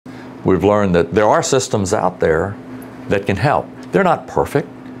we've learned that there are systems out there that can help. They're not perfect.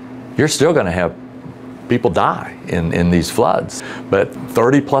 You're still going to have people die in these floods, but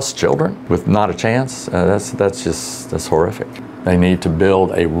 30 plus children with not a chance, that's horrific. They need to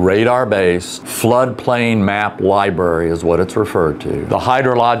build a radar-based floodplain map library is what it's referred to. The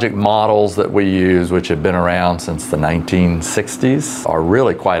hydrologic models that we use, which have been around since the 1960s, are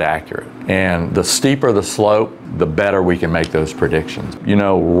really quite accurate. And the steeper the slope, the better we can make those predictions. You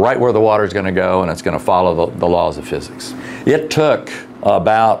know right where the water is going to go, and it's going to follow the laws of physics. It took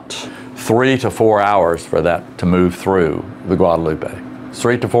about 3 to 4 hours for that to move through the Guadalupe.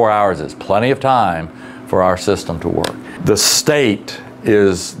 3 to 4 hours is plenty of time for our system to work. The state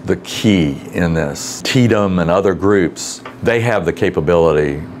is the key in this. TDM and other groups, they have the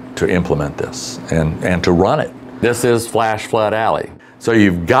capability to implement this and to run it. This is Flash Flood Alley. So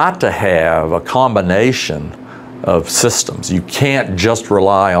you've got to have a combination of systems. You can't just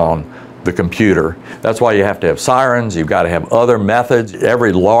rely on the computer. That's why you have to have sirens, you've got to have other methods.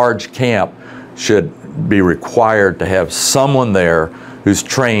 Every large camp should be required to have someone there who's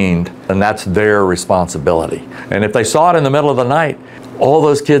trained, and that's their responsibility. And if they saw it in the middle of the night, all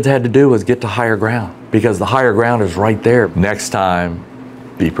those kids had to do was get to higher ground, because the higher ground is right there. Next time,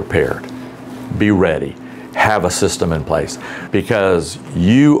 be prepared, be ready, have a system in place, because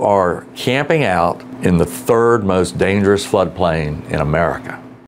you are camping out in the third most dangerous floodplain in America.